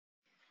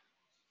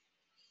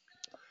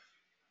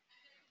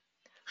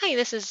Hi,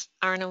 this is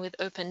Arna with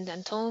Open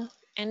Dental,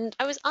 and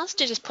I was asked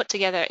to just put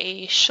together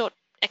a short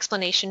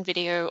explanation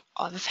video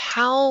of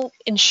how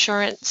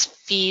insurance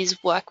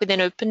fees work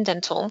within Open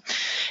Dental,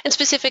 and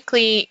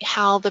specifically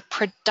how the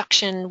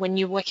production when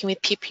you're working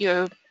with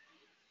PPO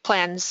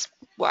plans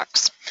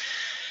works.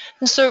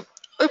 And so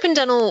Open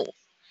Dental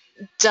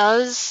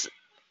does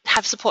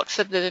have support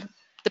for the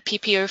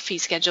PPO fee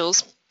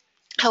schedules.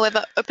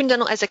 However, Open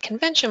Dental as a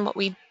convention, what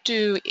we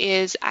do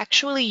is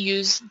actually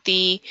use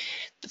the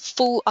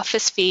full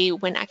office fee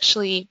when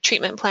actually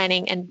treatment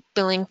planning and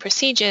billing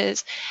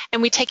procedures,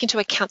 and we take into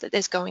account that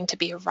there's going to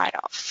be a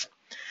write-off.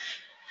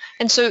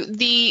 And so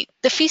the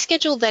fee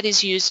schedule that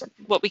is used,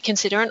 what we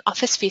consider an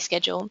office fee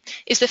schedule,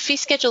 is the fee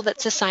schedule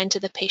that's assigned to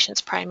the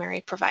patient's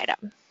primary provider.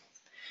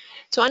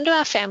 So under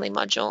our family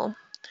module,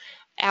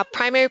 our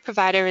primary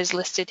provider is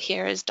listed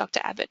here as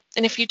Dr. Abbott.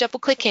 And if you double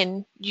click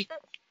in, you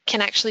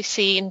can actually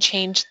see and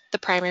change the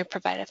primary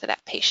provider for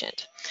that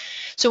patient.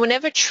 So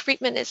whenever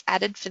treatment is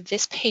added for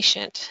this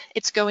patient,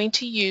 it's going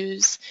to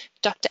use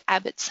Dr.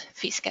 Abbott's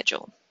fee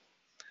schedule.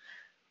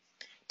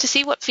 To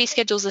see what fee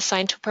schedule is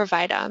assigned to a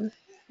provider,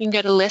 you can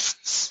go to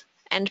Lists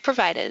and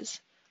Providers.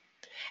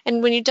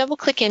 And when you double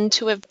click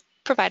into a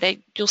provider,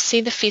 you'll see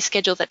the fee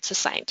schedule that's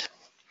assigned.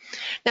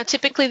 Now,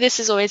 typically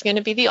this is always going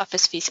to be the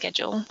office fee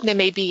schedule. There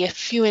may be a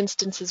few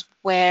instances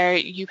where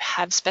you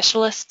have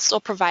specialists or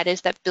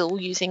providers that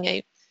bill using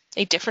a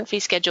different fee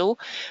schedule,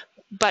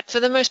 but for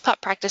the most part,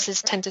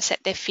 practices tend to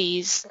set their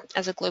fees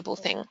as a global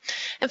thing.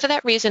 And for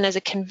that reason, as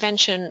a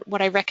convention,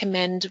 what I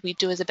recommend we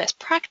do as a best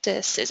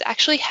practice is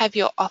actually have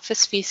your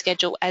office fee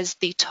schedule as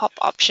the top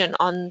option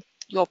on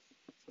your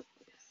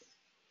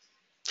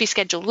fee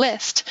schedule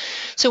list.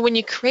 So when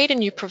you create a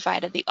new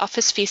provider, the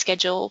office fee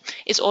schedule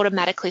is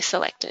automatically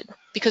selected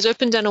because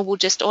Open Dental will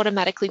just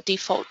automatically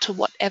default to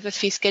whatever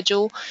fee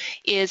schedule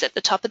is at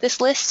the top of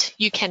this list.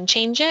 You can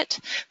change it,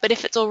 but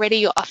if it's already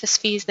your office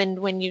fees,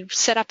 then when you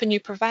set up a new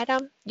provider,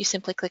 you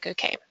simply click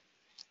OK.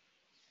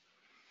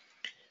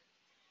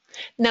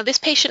 Now this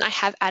patient I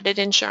have added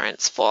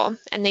insurance for,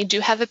 and they do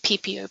have a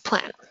PPO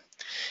plan.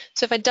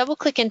 So if I double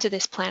click into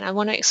this plan, I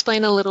want to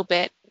explain a little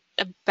bit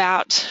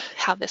about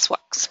how this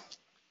works.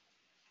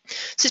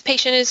 So this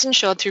patient is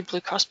insured through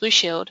Blue Cross Blue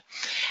Shield,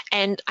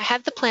 and I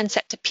have the plan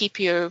set to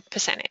PPO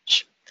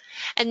percentage.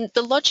 And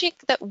the logic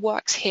that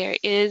works here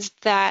is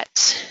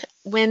that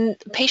when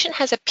the patient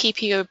has a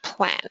PPO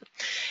plan,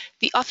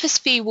 the office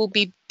fee will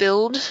be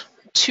billed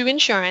to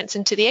insurance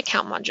into the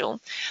account module,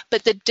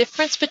 but the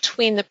difference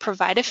between the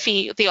provider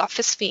fee, the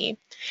office fee,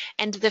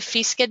 and the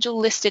fee schedule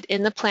listed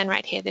in the plan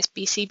right here, this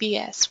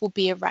BCBS, will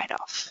be a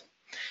write-off.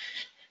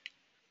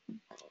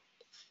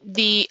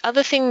 The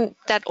other thing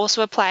that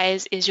also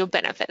applies is your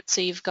benefits.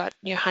 So you've got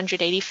your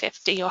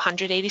 180/50 or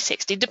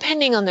 180/60,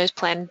 depending on those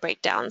plan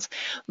breakdowns.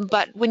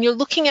 But when you're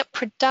looking at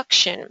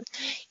production,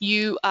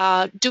 you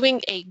are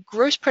doing a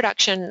gross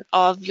production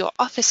of your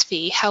office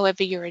fee.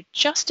 However, your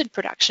adjusted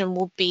production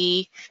will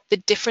be the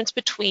difference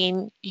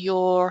between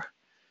your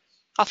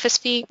office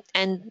fee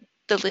and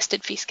the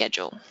listed fee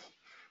schedule.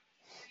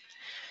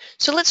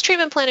 So let's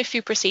treatment plan a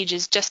few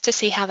procedures just to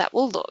see how that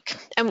will look.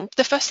 And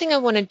the first thing I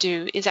want to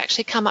do is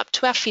actually come up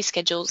to our fee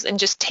schedules and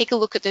just take a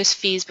look at those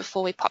fees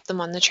before we pop them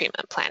on the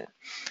treatment plan.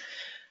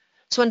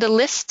 So under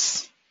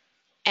Lists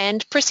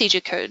and Procedure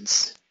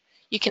Codes,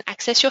 you can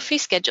access your fee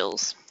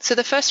schedules. So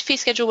the first fee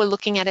schedule we're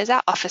looking at is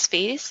our office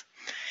fees.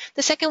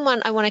 The second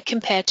one I want to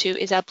compare to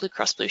is our Blue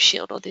Cross Blue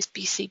Shield, or this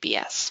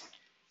BCBS.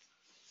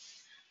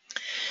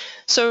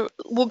 So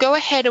we'll go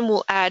ahead and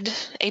we'll add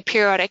a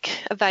periodic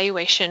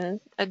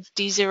evaluation, a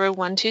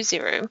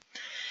D0120,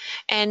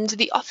 and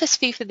the office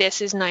fee for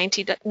this is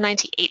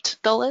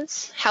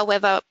 $98.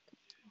 However,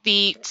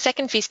 the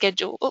second fee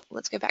schedule,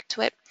 let's go back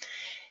to it,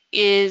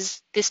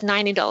 is this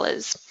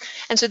 $90.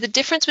 And so the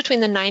difference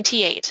between the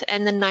 $98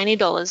 and the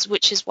 $90,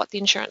 which is what the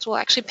insurance will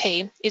actually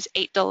pay, is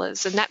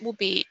 $8, and that will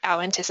be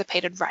our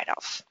anticipated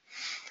write-off.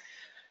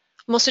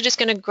 I'm also just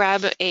going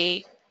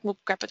to we'll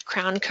grab a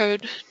crown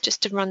code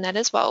just to run that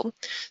as well.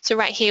 So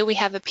right here we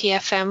have a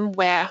PFM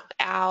where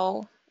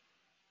our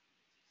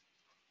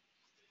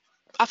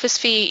office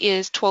fee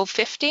is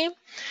 $12.50,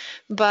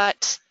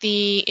 but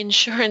the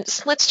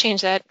insurance, let's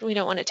change that. We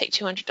don't want to take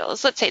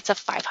 $200. Let's say it's a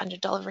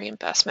 $500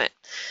 reimbursement.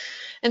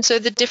 And so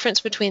the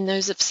difference between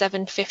those of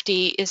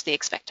 $750 is the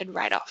expected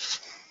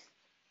write-off.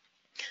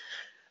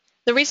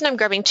 The reason I'm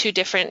grabbing two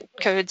different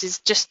codes is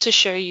just to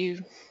show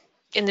you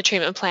in the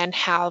treatment plan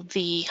how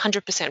the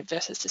 100%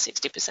 versus the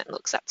 60%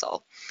 looks, that's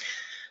all.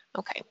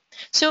 Okay,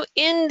 so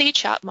in the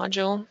chart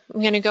module, I'm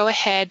going to go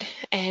ahead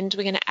and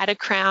we're going to add a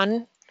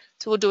crown.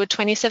 So we'll do a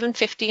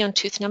 $27.50 on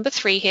tooth number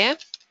 3 here.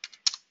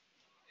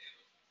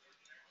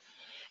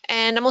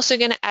 And I'm also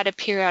going to add a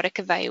periodic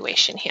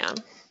evaluation here.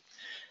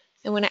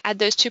 And when I add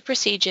those two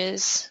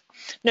procedures,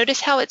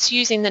 notice how it's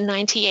using the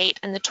 $98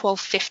 and the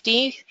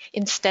 $12.50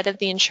 instead of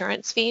the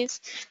insurance fees.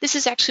 This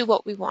is actually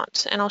what we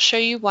want, and I'll show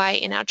you why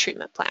in our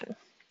treatment plan.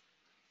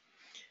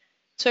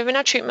 So in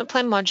our treatment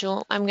plan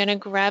module, I'm going to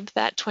grab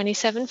that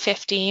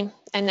 $27.50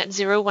 and that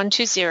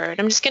 0120, and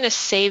I'm just going to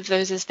save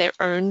those as their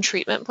own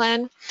treatment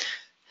plan.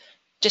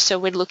 just so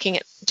we're looking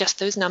at just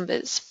those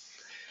numbers.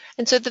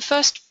 And so the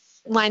first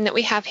line that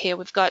we have here,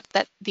 we've got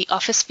that the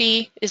office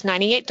fee is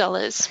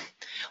 $98.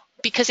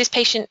 Because this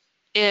patient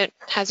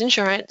has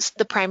insurance,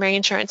 the primary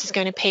insurance is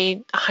going to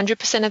pay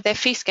 100% of their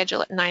fee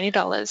schedule at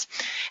 $90,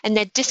 and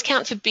their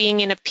discount for being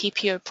in a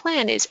PPO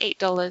plan is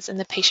 $8, and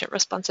the patient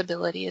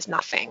responsibility is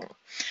nothing.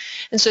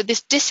 And so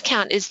this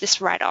discount is this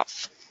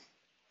write-off.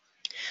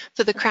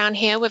 For the Crown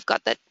here, we've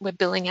got that we're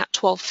billing out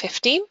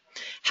 $12.50.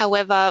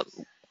 However,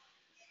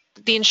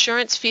 the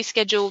insurance fee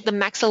schedule, the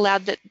max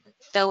allowed that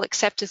they'll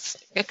accept as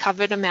a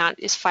covered amount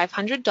is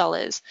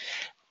 $500.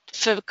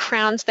 For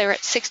Crowns, they're at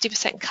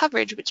 60%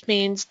 coverage, which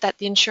means that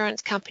the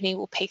insurance company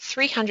will pay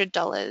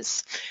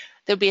 $300.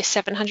 There'll be a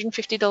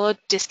 $750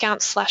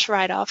 discount /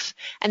 write-off,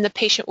 and the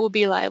patient will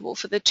be liable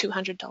for the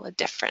 $200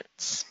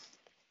 difference.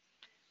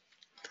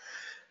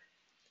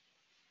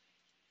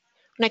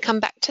 When I come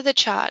back to the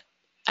chart,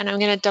 and I'm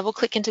going to double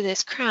click into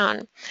this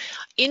Crown,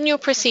 in your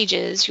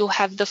procedures, you'll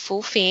have the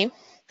full fee,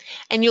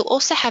 and you'll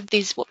also have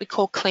these what we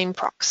call claim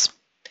procs.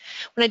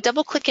 When I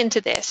double click into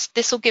this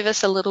will give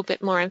us a little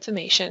bit more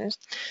information.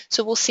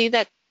 So we'll see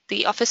that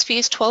the office fee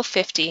is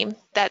 $12.50,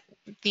 that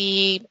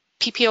the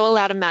PPO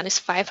allowed amount is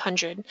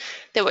 $500,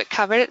 that we're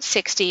covered at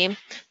 $60,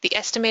 the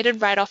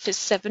estimated write-off is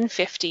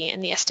 $750,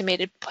 and the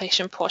estimated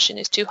patient portion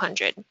is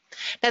 $200.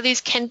 Now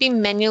these can be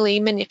manually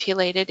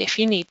manipulated if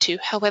you need to.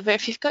 However,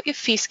 if you've got your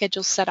fee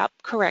schedule set up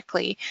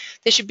correctly,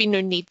 there should be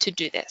no need to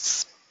do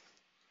this.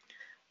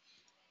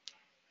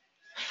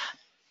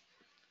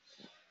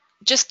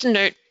 Just to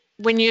note,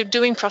 when you're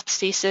doing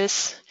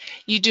prosthesis,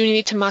 you do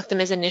need to mark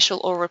them as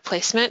initial or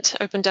replacement.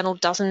 Open Dental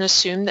doesn't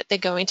assume that they're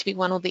going to be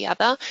one or the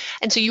other,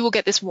 and so you will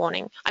get this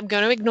warning. I'm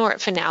going to ignore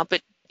it for now,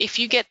 but if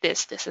you get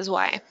this, this is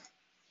why.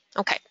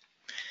 Okay.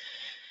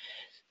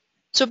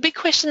 So a big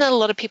question that a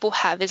lot of people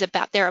have is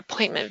about their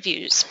appointment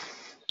views.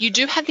 You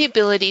do have the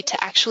ability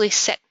to actually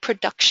set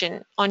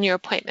production on your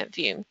appointment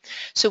view.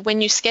 So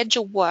when you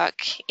schedule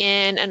work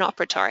in an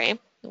operatory,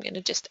 I'm going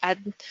to just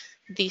add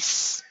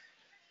this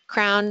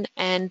Crown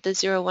and the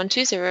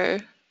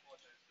 0120,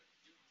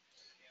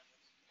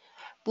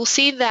 we'll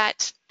see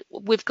that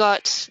we've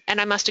got,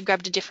 and I must have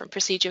grabbed a different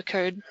procedure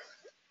code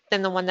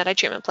than the one that I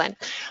treatment plan,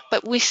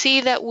 but we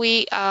see that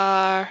we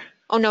are,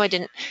 oh no I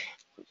didn't,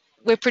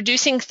 we're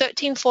producing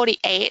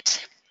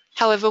 1348,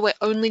 however we're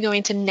only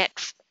going to net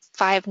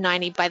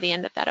 590 by the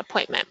end of that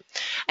appointment.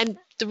 And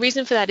the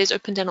reason for that is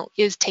Open Dental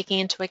is taking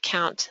into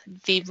account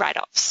the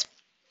write-offs.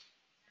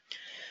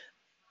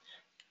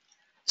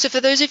 So for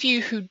those of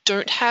you who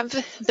don't have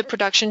the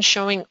production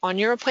showing on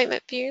your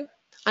appointment view,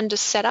 under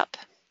Setup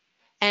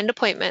and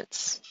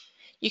Appointments,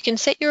 you can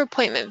set your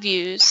appointment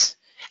views,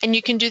 and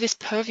you can do this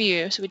per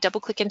view, so we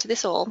double click into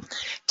this all,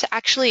 to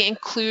actually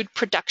include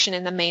production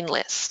in the main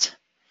list.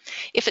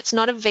 If it's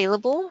not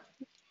available,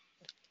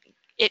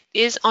 it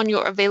is on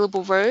your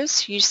available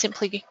rows. You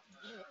simply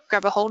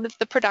grab a hold of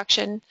the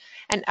production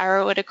and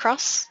arrow it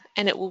across,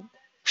 and it will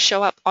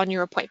show up on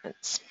your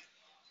appointments.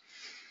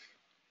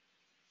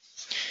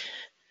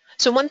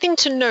 So one thing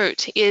to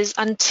note is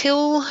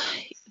until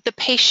the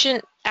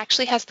patient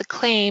actually has the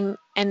claim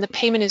and the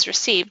payment is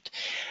received,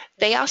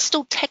 they are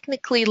still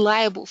technically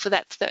liable for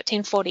that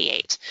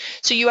 1348.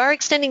 So you are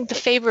extending the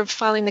favor of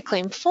filing the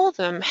claim for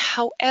them.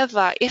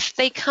 However, if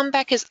they come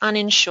back as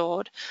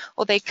uninsured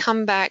or they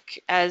come back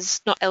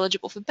as not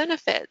eligible for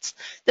benefits,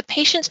 the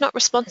patient's not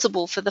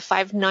responsible for the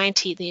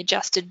 590, the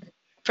adjusted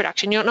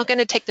production. You're not going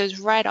to take those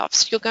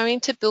write-offs. You're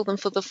going to bill them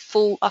for the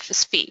full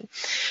office fee.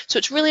 So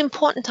it's really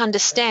important to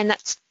understand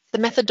that's the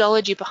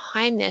methodology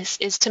behind this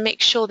is to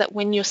make sure that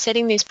when you're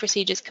setting these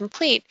procedures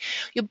complete,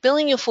 you're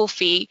billing your full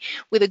fee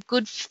with a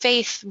good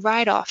faith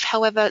write-off.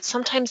 However,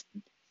 sometimes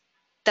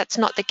that's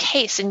not the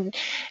case, and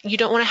you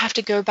don't want to have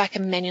to go back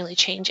and manually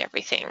change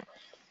everything.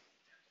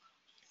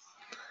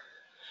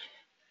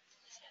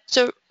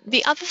 So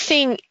the other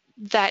thing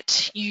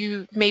that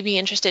you may be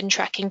interested in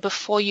tracking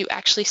before you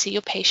actually see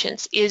your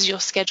patients is your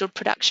scheduled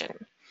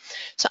production.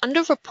 So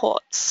under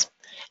Reports,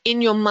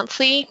 in your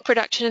monthly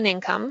production and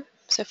income,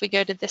 so if we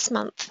go to this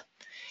month,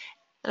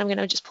 and I'm going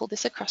to just pull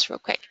this across real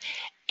quick,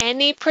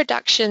 any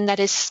production that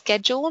is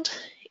scheduled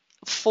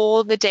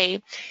for the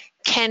day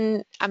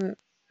can,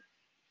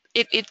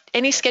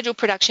 any scheduled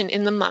production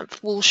in the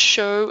month will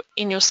show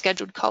in your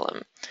scheduled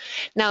column.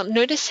 Now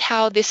notice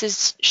how this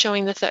is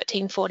showing the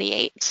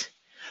 1348.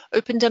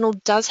 Open Dental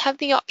does have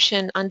the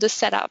option under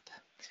Setup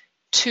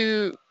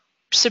to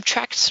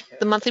subtract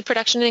the monthly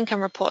production and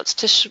income reports,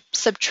 to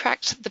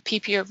subtract the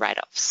PPO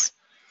write-offs.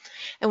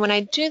 And when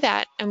I do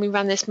that and we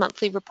run this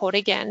monthly report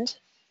again,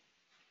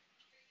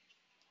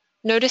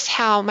 notice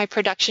how my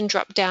production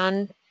dropped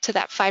down to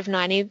that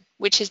 590,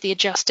 which is the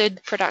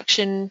adjusted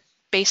production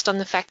based on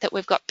the fact that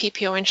we've got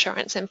PPO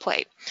insurance in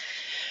play.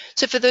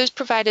 So for those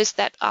providers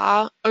that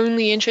are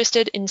only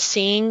interested in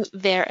seeing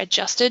their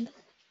adjusted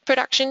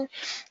production,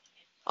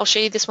 I'll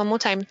show you this one more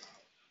time.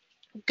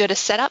 Go to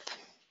Setup,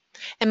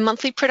 And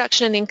monthly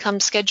production and income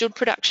scheduled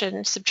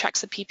production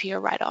subtracts the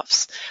PPO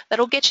write-offs.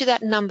 That'll get you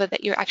that number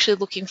that you're actually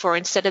looking for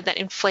instead of that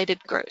inflated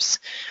gross.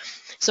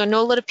 So I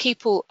know a lot of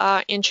people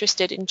are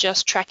interested in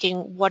just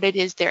tracking what it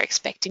is they're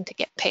expecting to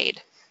get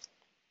paid.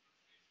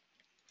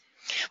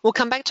 We'll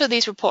come back to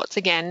these reports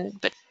again,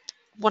 but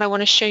what I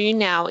want to show you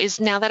now is,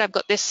 now that I've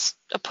got this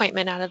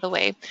appointment out of the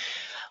way,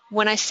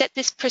 when I set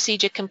this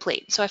procedure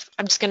complete, so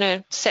I'm just going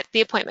to set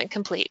the appointment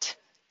complete,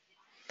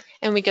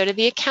 and we go to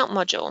the account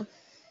module.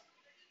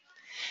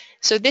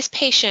 So this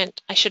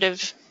patient, I should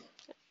have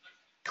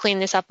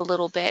cleaned this up a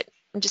little bit.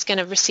 I'm just going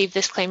to receive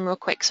this claim real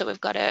quick so we've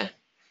got a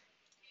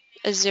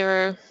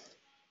zero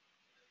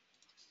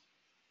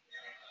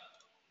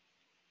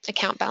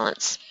account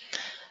balance.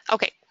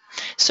 Okay,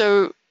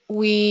 so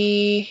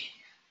we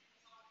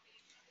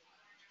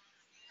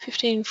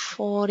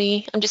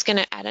 1540, I'm just going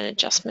to add an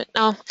adjustment.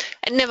 Oh,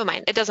 never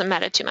mind, it doesn't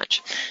matter too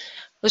much.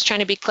 I was trying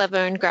to be clever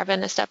and grab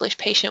an established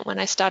patient when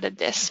I started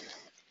this.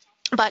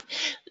 But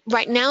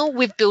right now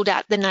we've billed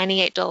out the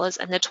 $98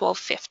 and the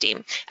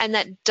 $12.50, and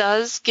that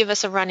does give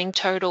us a running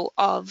total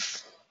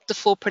of the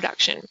full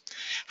production.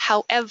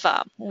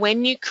 However,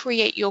 when you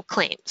create your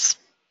claims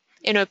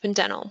in Open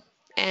Dental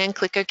and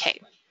click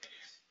OK,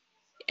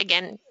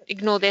 again,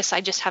 ignore this, I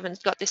just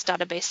haven't got this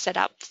database set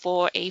up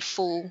for a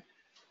full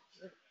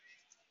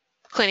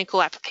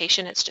clinical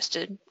application, it's just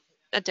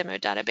a demo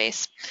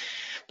database.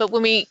 But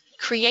when we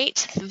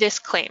create this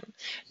claim,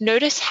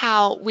 notice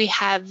how we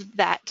have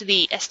that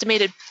the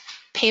estimated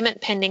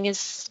payment pending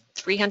is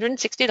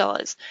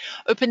 $360.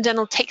 Open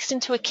Dental takes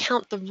into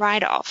account the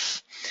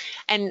write-off,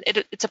 and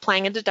it's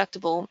applying a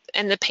deductible,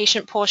 and the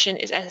patient portion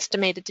is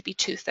estimated to be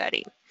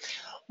 $230.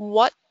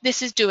 What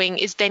this is doing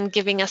is then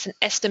giving us an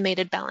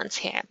estimated balance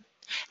here.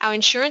 Our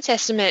insurance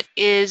estimate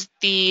is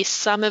the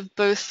sum of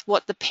both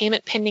what the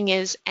payment pending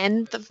is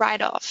and the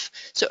write-off.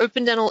 So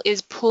Open Dental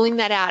is pulling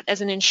that out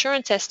as an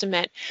insurance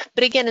estimate,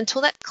 but again,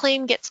 until that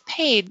claim gets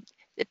paid,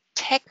 it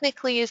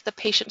technically is the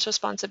patient's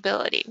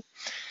responsibility.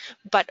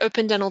 But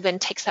Open Dental then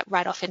takes that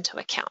write-off into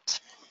account.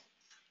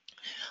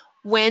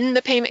 When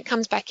the payment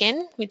comes back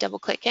in, we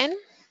double-click in,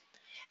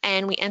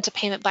 and we enter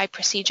payment by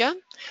procedure.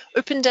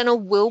 Open Dental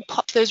will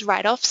pop those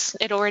write-offs.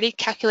 It already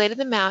calculated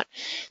them out.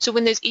 So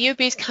when those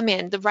EOBs come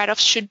in, the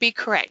write-offs should be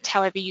correct.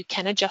 However, you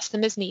can adjust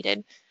them as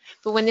needed.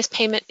 But when this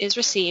payment is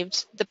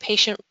received, the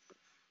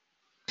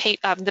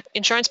the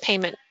insurance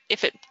payment,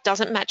 if it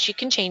doesn't match, you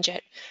can change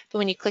it. But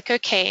when you click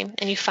OK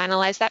and you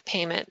finalize that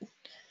payment,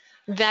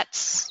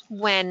 that's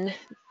when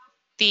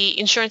the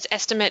insurance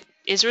estimate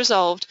is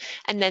resolved,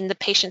 and then the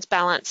patient's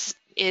balance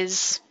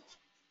is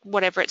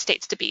whatever it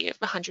states to be, of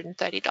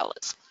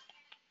 $130.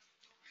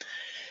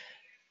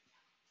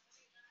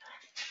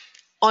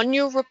 On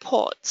your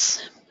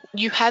reports,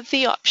 you have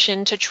the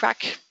option to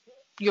track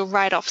your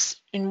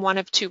write-offs in one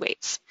of two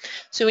ways.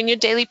 So in your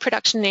daily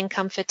production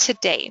income for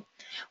today,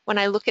 when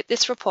I look at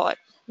this report,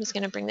 I'm just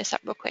going to bring this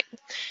up real quick.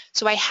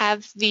 So I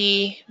have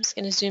I'm just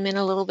going to zoom in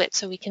a little bit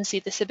so we can see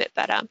this a bit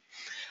better.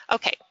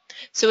 Okay,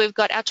 so we've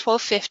got our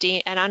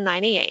 $12.50 and our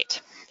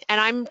 $98,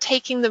 and I'm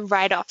taking the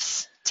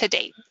write-offs to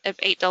date of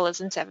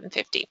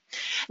 $8.0750.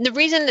 And the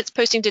reason it's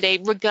posting today,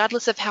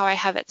 regardless of how I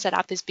have it set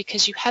up, is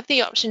because you have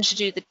the option to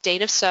do the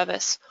date of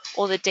service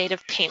or the date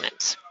of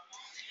payment.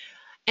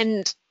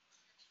 And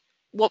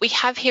what we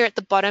have here at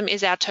the bottom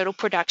is our total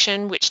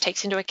production, which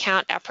takes into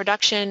account our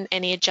production,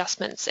 any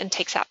adjustments, and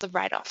takes out the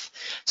write-off.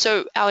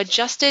 So our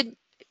adjusted,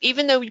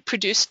 even though we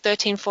produced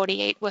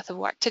 $13.48 worth of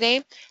work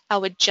today,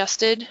 our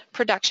adjusted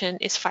production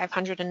is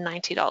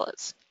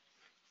 $590.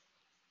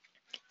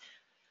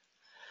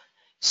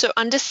 So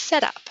under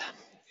setup,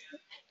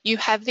 you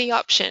have the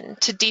option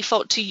to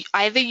default to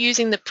either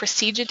using the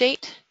procedure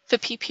date for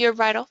PPO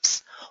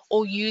write-offs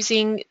or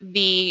using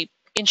the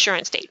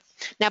insurance date.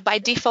 Now, by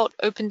default,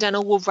 Open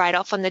Dental will write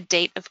off on the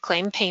date of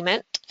claim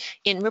payment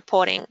in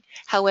reporting.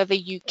 However,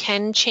 you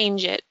can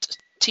change it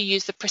to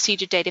use the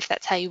procedure date if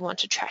that's how you want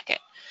to track it.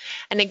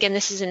 And again,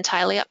 this is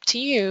entirely up to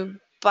you,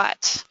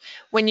 but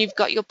when you've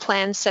got your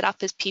plan set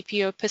up as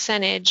PPO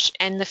percentage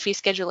and the fee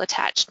schedule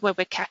attached where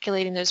we're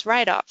calculating those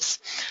write-offs,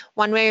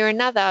 one way or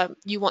another,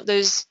 you want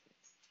those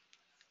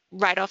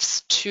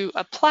write-offs to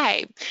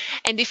apply.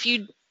 And if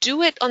you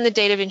do it on the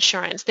date of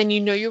insurance, then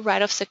you know your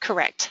write-offs are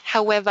correct.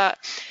 However,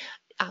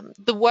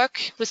 the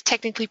work was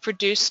technically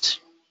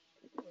produced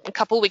a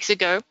couple of weeks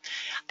ago,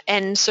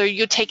 and so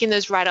you're taking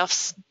those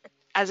write-offs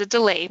as a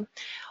delay,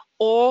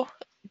 or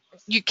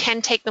you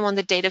can take them on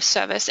the date of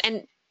service.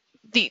 And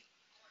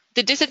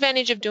the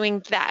disadvantage of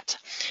doing that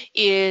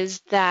is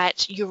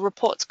that your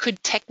reports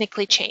could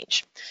technically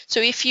change.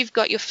 So if you've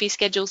got your fee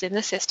schedules in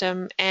the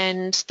system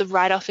and the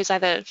write-off is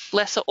either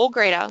lesser or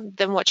greater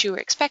than what you were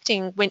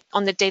expecting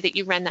on the day that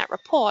you ran that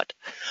report,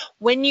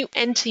 when you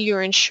enter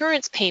your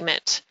insurance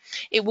payment,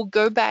 it will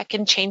go back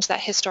and change that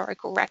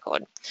historical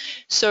record.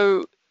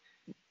 So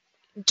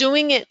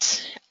doing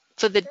it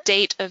for the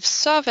date of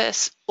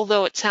service,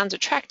 although it sounds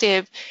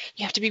attractive,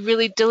 you have to be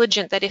really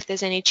diligent that if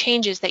there's any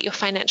changes, that your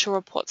financial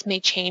reports may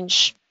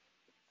change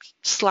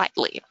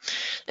slightly.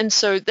 And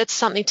so that's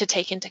something to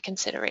take into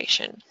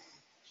consideration.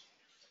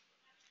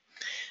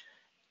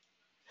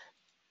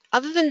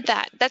 other than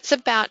that, that's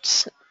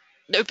about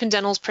Open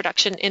Dental's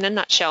production in a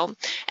nutshell.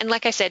 And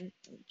like I said,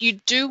 you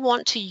do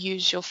want to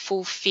use your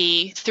full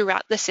fee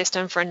throughout the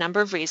system for a number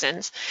of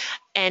reasons.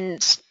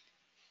 And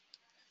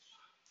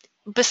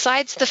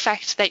besides the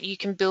fact that you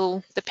can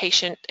bill the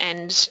patient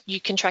and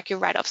you can track your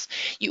write-offs,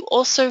 you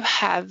also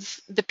have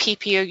the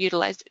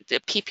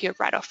PPO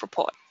write-off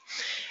report.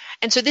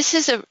 And so this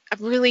is a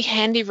really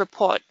handy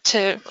report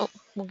to,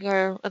 we'll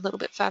go a little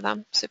bit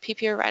further. So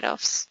PPO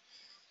write-offs.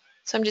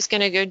 So I'm just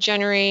going to go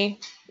January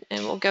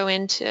and we'll go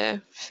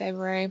into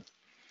February.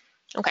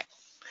 Okay.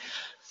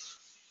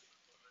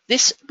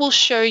 This will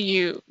show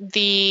you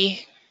the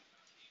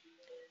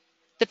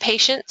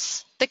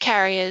patients, the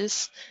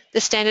carriers,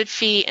 the standard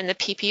fee and the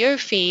PPO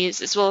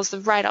fees, as well as the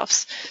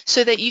write-offs,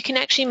 so that you can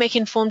actually make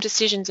informed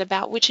decisions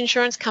about which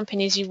insurance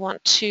companies you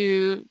want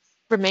to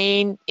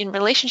remain in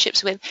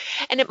relationships with.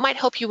 And it might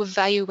help you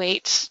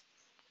evaluate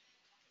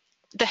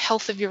the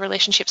health of your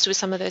relationships with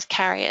some of those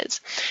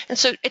carriers. And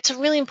so it's a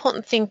really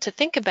important thing to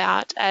think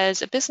about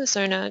as a business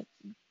owner,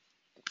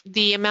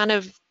 the amount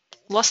of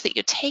loss that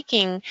you're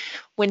taking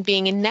when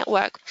being in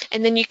network,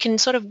 and then you can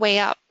sort of weigh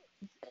up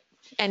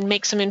and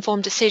make some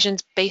informed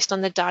decisions based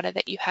on the data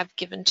that you have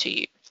given to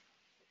you.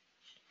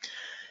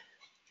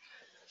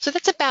 So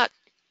that's about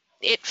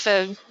it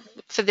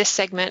for this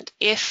segment.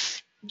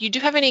 If you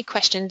do have any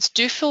questions,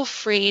 do feel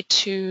free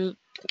to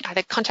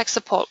either contact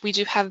support. We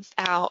do have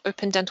our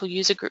Open Dental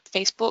User Group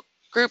Facebook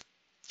group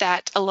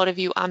that a lot of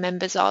you are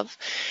members of,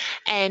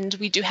 and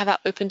we do have our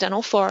Open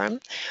Dental Forum.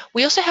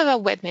 We also have our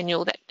web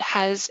manual that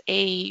has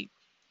an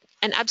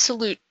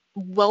absolute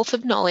wealth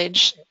of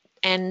knowledge,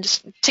 and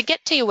to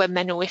get to your web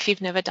manual if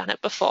you've never done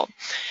it before,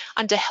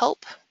 under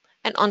Help,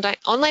 an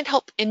online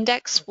help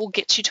index will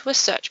get you to a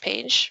search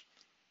page.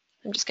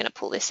 I'm just going to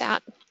pull this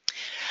out.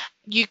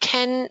 You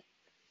can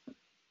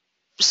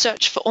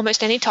search for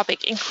almost any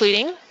topic,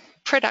 including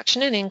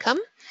production and income.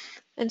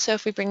 And so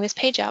if we bring this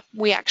page up,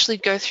 we actually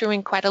go through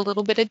in quite a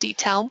little bit of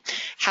detail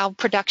how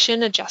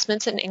production,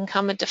 adjustments, and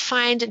income are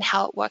defined and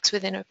how it works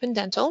within Open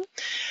Dental.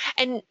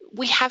 And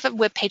we have a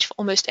web page for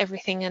almost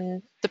everything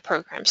in the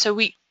program. So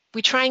we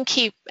try and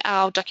keep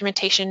our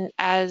documentation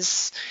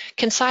as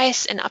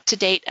concise and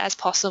up-to-date as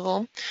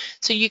possible.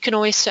 So you can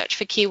always search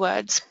for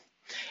keywords.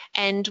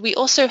 And we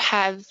also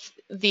have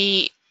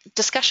the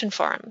discussion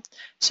forum.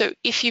 So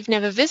if you've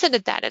never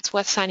visited that, it's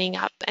worth signing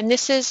up. And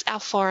this is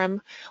our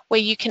forum where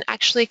you can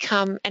actually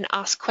come and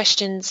ask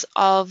questions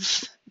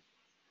of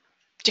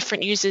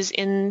different users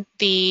in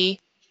the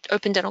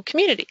Open Dental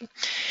community.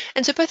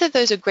 And so both of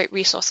those are great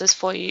resources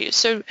for you.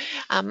 So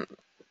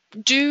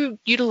do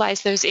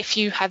utilize those if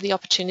you have the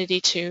opportunity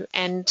to.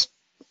 And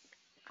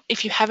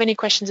if you have any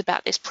questions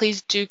about this,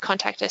 please do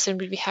contact us and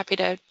we'd be happy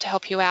to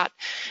help you out.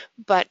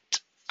 But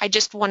I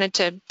just wanted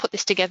to put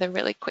this together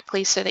really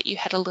quickly so that you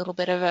had a little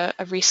bit of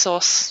a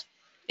resource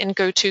and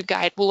go-to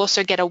guide. We'll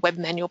also get a web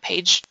manual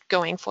page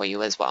going for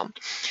you as well.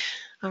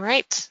 All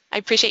right. I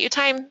appreciate your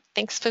time.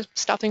 Thanks for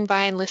stopping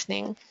by and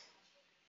listening.